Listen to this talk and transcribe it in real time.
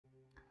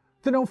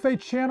The No Fate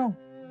channel,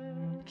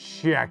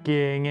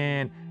 checking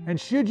in. And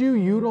should you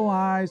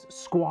utilize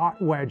squat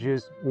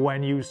wedges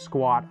when you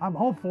squat? I'm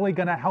hopefully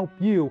gonna help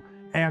you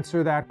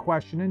answer that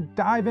question and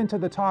dive into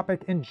the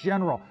topic in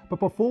general. But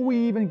before we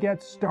even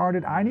get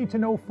started, I need to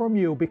know from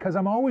you, because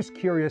I'm always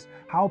curious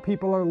how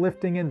people are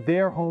lifting in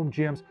their home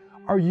gyms.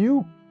 Are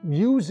you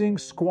using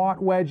squat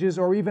wedges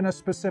or even a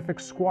specific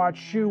squat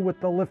shoe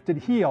with the lifted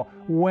heel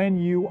when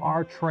you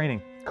are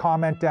training?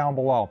 Comment down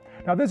below.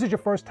 Now, if this is your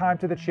first time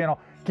to the channel,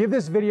 give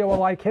this video a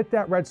like, hit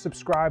that red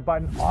subscribe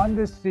button. On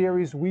this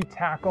series, we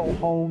tackle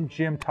home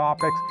gym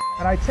topics,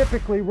 and I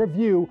typically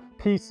review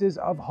pieces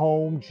of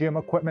home gym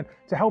equipment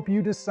to help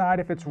you decide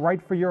if it's right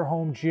for your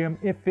home gym,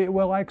 if it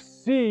will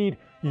exceed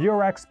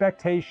your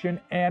expectation,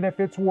 and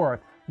if it's worth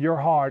your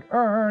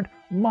hard-earned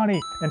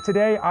money. And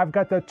today, I've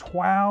got the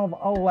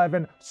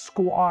 1211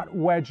 squat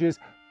wedges,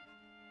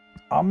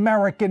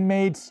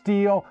 American-made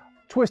steel,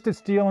 twisted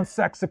steel and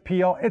sex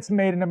appeal. It's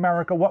made in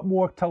America. What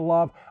more to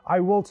love?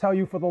 I will tell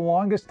you, for the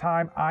longest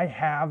time, I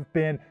have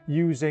been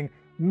using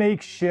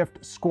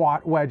makeshift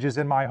squat wedges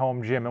in my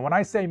home gym. And when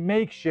I say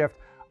makeshift,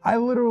 I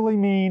literally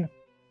mean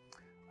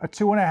a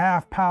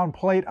 2.5 pound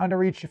plate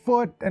under each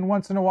foot, and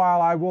once in a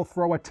while I will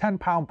throw a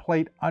 10-pound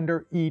plate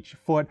under each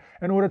foot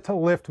in order to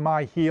lift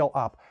my heel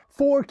up.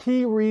 4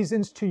 key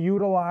reasons to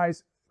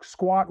utilize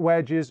squat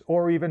wedges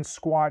or even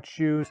squat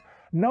shoes.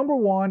 Number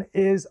 1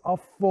 is a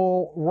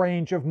full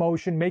range of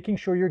motion, making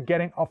sure you're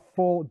getting a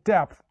full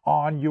depth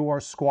on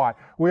your squat.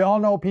 We all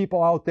know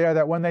people out there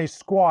that when they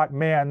squat,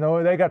 man,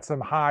 they got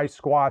some high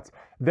squats.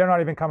 They're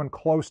not even coming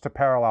close to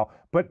parallel.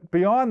 But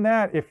beyond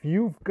that, if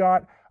you've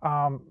got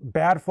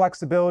bad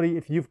flexibility,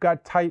 if you've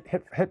got tight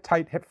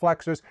hip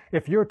flexors,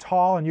 if you're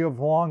tall and you have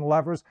long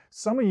levers,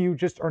 some of you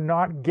just are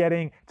not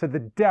getting to the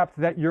depth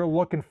that you're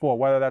looking for,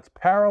 whether that's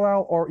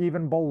parallel or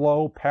even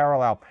below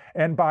parallel.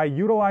 And by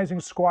utilizing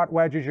squat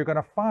wedges, you're going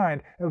to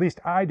find, at least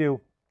I do,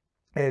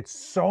 it's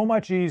so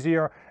much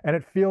easier and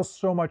it feels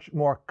so much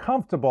more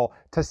comfortable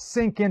to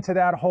sink into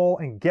that hole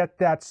and get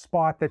that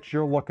spot that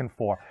you're looking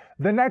for.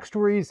 The next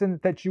reason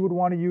that you would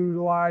want to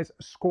utilize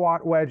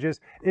squat wedges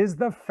is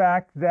the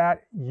fact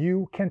that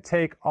you can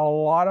take a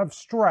lot of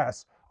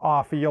stress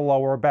off of your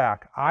lower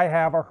back. I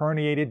have a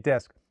herniated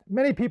disc.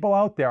 Many people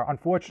out there,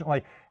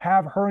 unfortunately,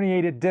 have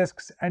herniated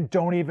discs and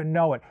don't even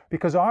know it,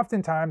 because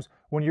oftentimes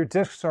when your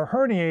discs are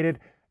herniated,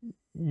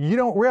 you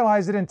don't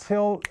realize it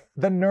until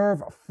the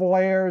nerve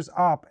flares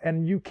up,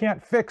 and you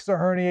can't fix a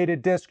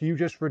herniated disc, you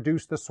just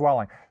reduce the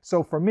swelling.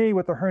 So for me,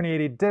 with the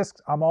herniated discs,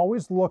 I'm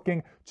always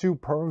looking to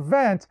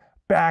prevent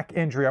back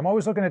injury. I'm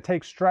always looking to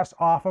take stress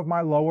off of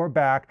my lower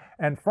back,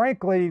 and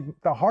frankly,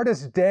 the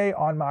hardest day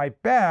on my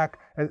back,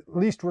 at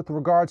least with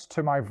regards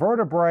to my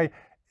vertebrae,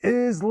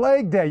 is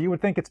leg day. You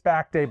would think it's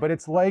back day, but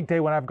it's leg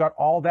day when I've got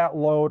all that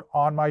load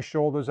on my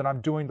shoulders and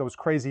I'm doing those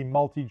crazy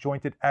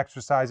multi-jointed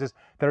exercises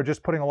that are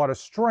just putting a lot of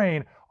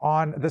strain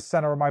on the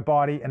center of my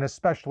body and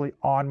especially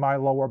on my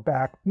lower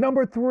back.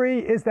 Number 3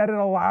 is that it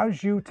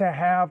allows you to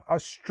have a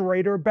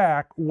straighter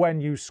back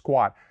when you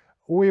squat.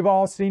 We've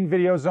all seen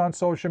videos on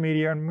social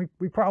media, and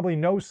we probably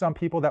know some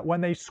people that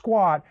when they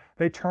squat,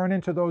 they turn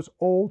into those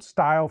old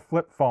style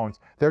flip phones.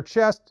 Their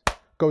chest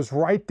goes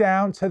right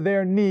down to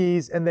their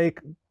knees and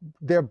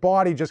their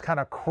body just kind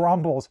of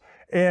crumbles,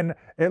 and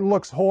it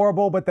looks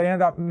horrible, but they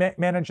end up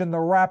managing the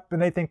rep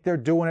and they think they're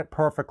doing it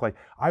perfectly.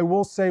 I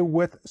will say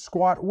with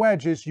squat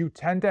wedges, you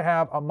tend to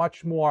have a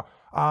much more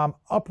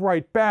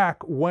upright back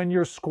when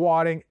you're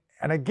squatting.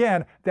 And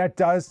again, that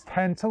does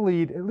tend to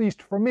lead, at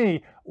least for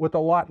me, with a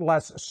lot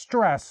less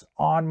stress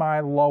on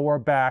my lower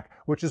back,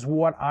 which is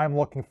what I'm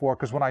looking for.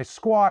 Because when I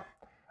squat,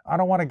 I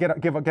don't want to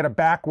get a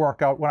back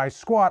workout. When I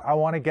squat, I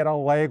want to get a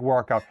leg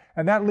workout.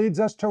 And that leads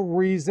us to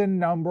reason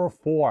number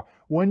 4.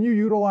 When you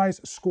utilize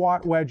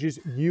squat wedges,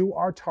 you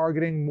are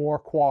targeting more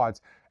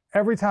quads.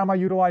 Every time I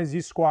utilize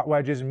these squat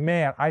wedges,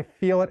 man, I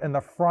feel it in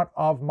the front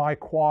of my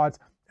quads.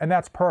 And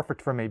that's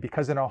perfect for me,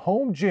 because in a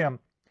home gym,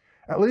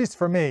 at least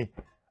for me,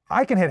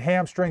 I can hit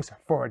hamstrings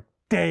for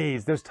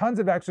days. There's tons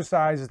of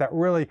exercises that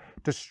really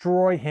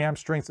destroy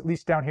hamstrings, at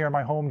least down here in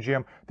my home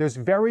gym. There's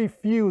very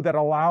few that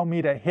allow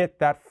me to hit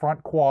that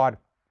front quad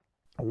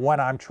when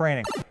I'm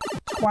training.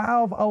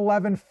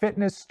 1211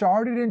 Fitness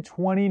started in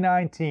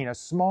 2019, a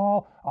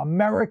small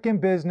American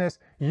business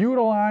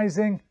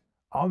utilizing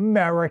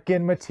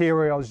American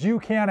materials. You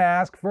can't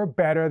ask for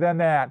better than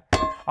that.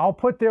 I'll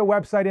put their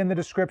website in the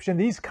description.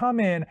 These come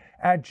in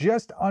at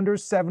just under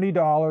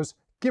 $70.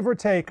 Give or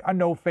take a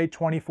No Fate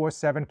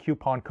 24/7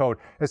 coupon code.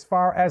 As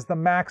far as the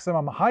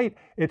maximum height,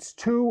 it's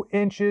 2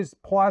 inches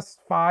plus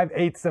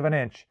 5/8 of an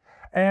inch.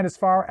 And as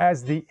far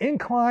as the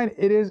incline,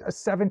 it is a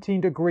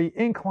 17-degree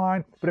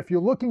incline. But if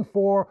you're looking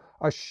for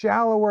a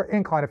shallower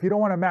incline, if you don't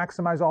want to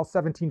maximize all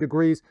 17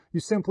 degrees, you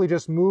simply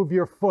just move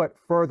your foot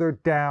further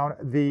down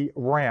the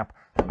ramp.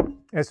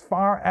 As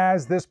far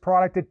as this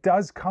product, it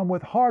does come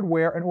with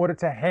hardware in order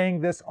to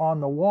hang this on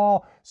the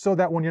wall so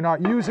that when you're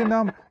not using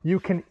them, you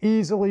can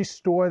easily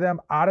store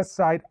them out of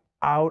sight,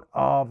 out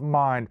of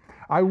mind.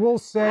 I will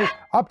say,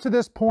 up to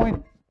this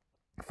point,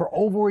 For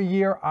over a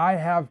year, I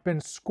have been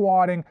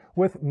squatting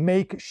with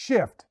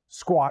makeshift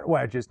squat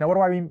wedges. Now, what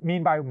do I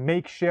mean by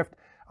makeshift?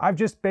 I've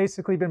just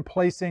basically been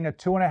placing a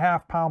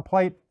 2.5 pound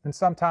plate and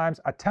sometimes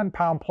a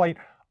 10-pound plate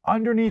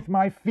underneath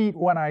my feet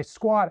when I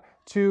squat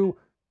to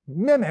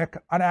mimic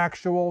an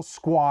actual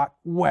squat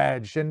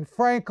wedge. And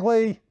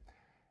frankly,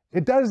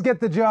 it does get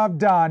the job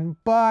done,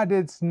 but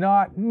it's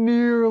not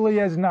nearly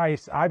as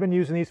nice. I've been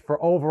using these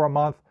for over a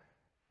month,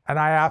 and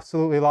I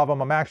absolutely love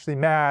them. I'm actually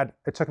mad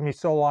it took me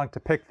so long to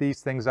pick these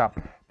things up.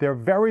 They're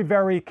very,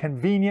 very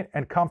convenient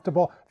and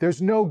comfortable.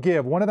 There's no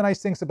give. One of the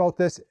nice things about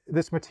this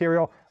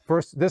material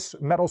versus this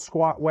metal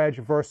squat wedge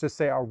versus,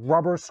 say, a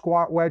rubber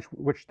squat wedge,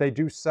 which they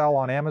do sell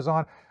on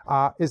Amazon,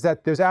 is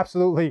that there's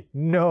absolutely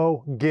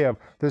no give.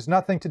 There's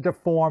nothing to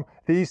deform.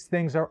 These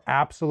things are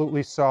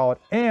absolutely solid.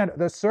 And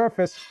the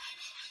surface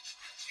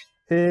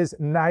is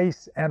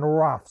nice and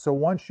rough. So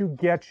once you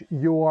get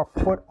your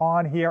foot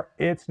on here,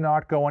 it's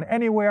not going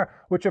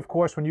anywhere, which of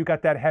course, when you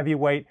got that heavy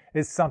weight,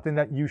 is something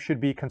that you should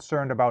be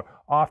concerned about.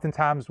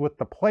 Oftentimes with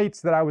the plates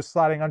that I was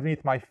sliding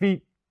underneath my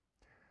feet,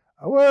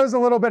 I was a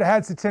little bit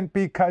hesitant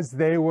because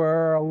they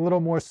were a little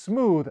more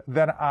smooth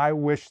than I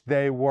wish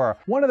they were.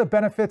 One of the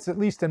benefits, at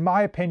least in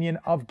my opinion,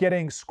 of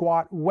getting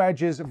squat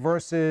wedges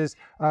versus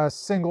a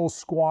single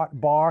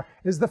squat bar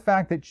is the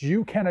fact that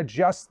you can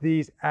adjust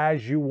these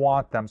as you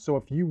want them. So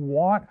if you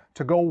want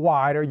to go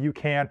wider, you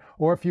can,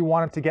 or if you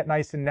want them to get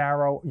nice and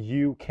narrow,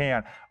 you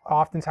can.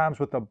 Oftentimes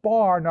with the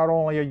bar, not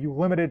only are you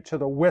limited to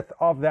the width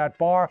of that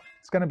bar,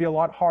 it's going to be a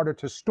lot harder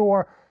to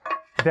store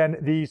than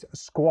these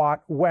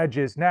squat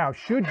wedges. Now,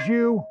 should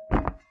you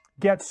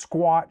get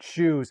squat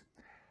shoes?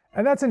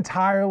 And that's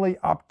entirely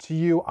up to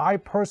you. I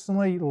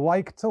personally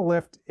like to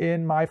lift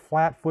in my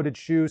flat-footed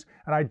shoes,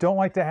 and I don't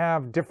like to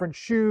have different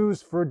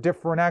shoes for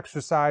different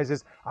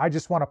exercises. I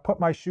just want to put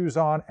my shoes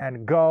on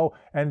and go,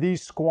 and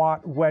these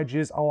squat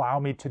wedges allow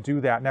me to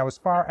do that. Now, as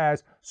far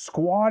as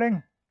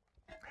squatting,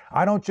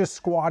 I don't just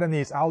squat in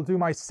these. I'll do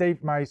my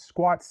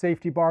squat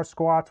safety bar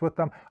squats with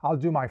them. I'll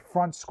do my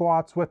front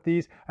squats with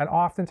these. And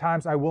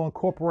oftentimes I will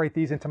incorporate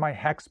these into my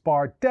hex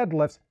bar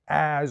deadlifts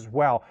as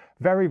well.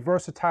 Very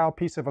versatile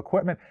piece of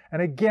equipment.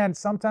 And again,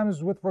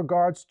 sometimes with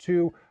regards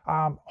to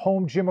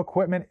home gym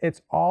equipment,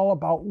 it's all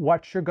about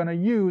what you're going to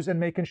use and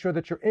making sure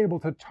that you're able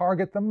to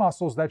target the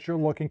muscles that you're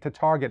looking to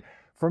target.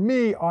 For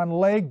me, on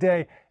leg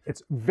day,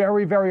 it's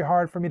very, very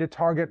hard for me to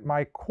target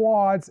my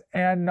quads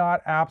and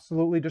not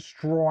absolutely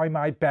destroy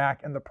my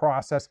back in the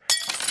process.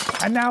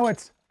 And now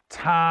it's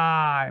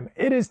time.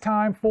 It is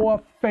time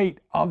for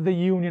Fate of the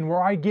Union,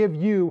 where I give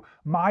you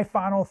my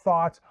final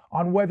thoughts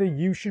on whether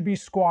you should be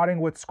squatting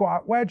with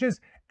squat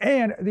wedges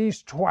and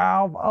these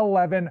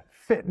 12-11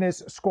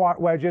 fitness squat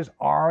wedges.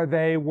 Are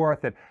they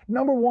worth it?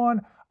 Number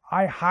one,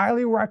 I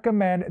highly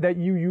recommend that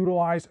you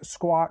utilize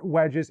squat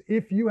wedges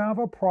if you have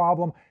a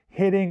problem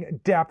hitting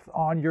depth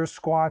on your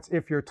squats,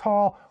 if you're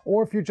tall,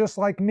 or if you're just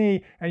like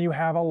me and you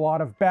have a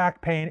lot of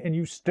back pain and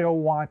you still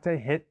want to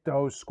hit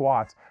those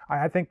squats.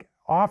 I think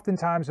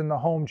oftentimes in the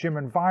home gym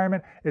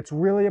environment, it's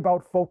really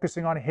about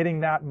focusing on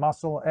hitting that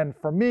muscle. And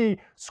for me,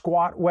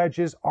 squat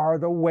wedges are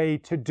the way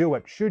to do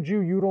it. Should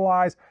you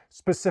utilize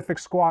specific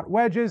squat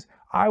wedges?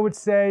 I would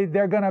say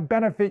they're going to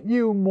benefit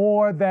you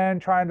more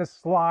than trying to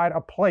slide a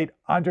plate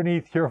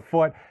underneath your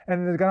foot,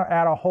 and they're going to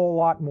add a whole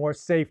lot more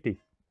safety.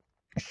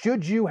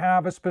 Should you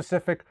have a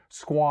specific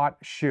squat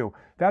shoe?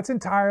 That's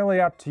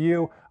entirely up to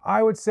you.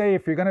 I would say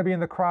if you're going to be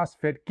in the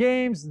CrossFit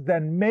Games,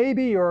 then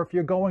maybe, or if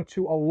you're going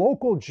to a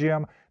local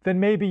gym, then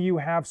maybe you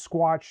have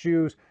squat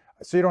shoes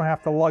so you don't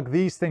have to lug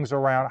these things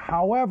around.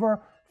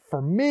 However, for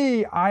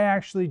me, I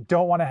actually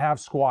don't want to have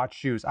squat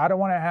shoes. I don't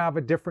want to have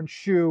a different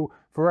shoe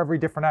for every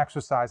different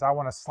exercise. I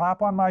want to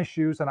slap on my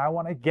shoes and I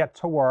want to get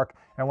to work.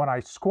 And when I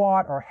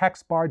squat or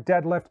hex bar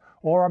deadlift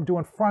or I'm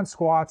doing front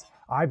squats,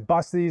 I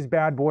bust these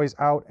bad boys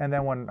out. And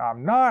then when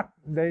I'm not,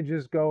 they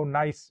just go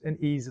nice and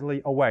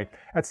easily away.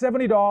 At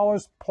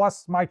 $70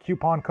 plus my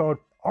coupon code,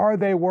 are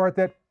they worth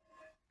it?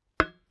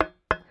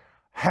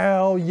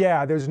 Hell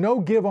yeah. There's no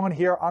give on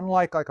here,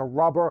 unlike like a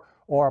rubber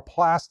or a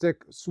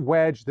plastic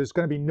wedge. There's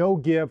going to be no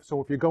give.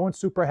 So if you're going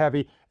super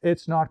heavy,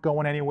 it's not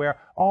going anywhere.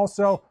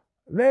 Also,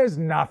 there's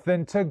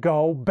nothing to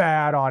go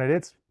bad on it.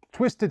 It's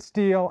twisted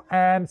steel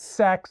and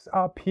sex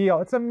appeal.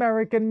 It's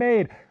American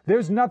made.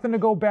 There's nothing to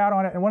go bad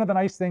on it. And one of the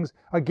nice things,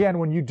 again,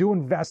 when you do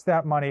invest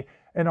that money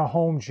in a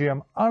home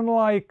gym,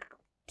 unlike,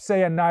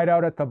 say, a night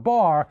out at the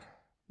bar,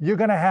 you're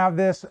going to have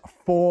this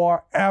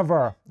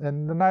forever.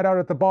 And the night out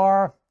at the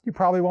bar, you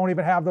probably won't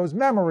even have those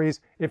memories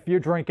if you're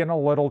drinking a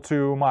little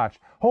too much.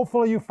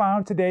 Hopefully you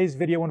found today's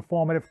video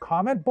informative.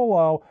 Comment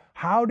below,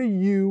 how do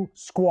you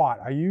squat?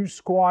 Are you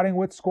squatting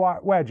with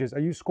squat wedges?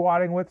 Are you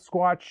squatting with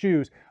squat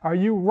shoes? Are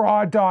you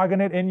raw dogging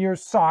it in your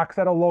socks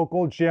at a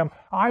local gym?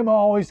 I'm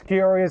always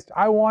curious.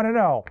 I want to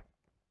know.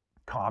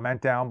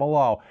 Comment down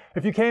below.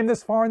 If you came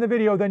this far in the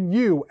video, then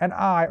you and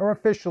I are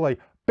officially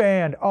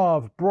Band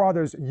of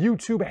Brothers.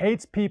 YouTube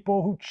hates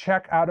people who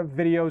check out of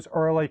videos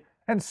early.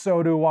 And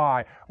so do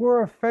I.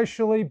 We're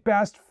officially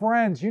best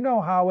friends. You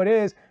know how it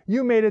is.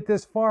 You made it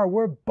this far.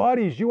 We're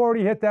buddies. You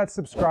already hit that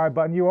subscribe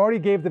button. You already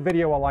gave the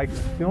video a like.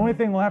 The only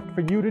thing left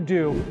for you to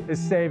do is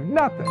save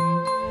nothing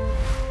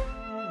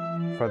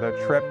for the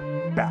trip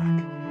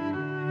back.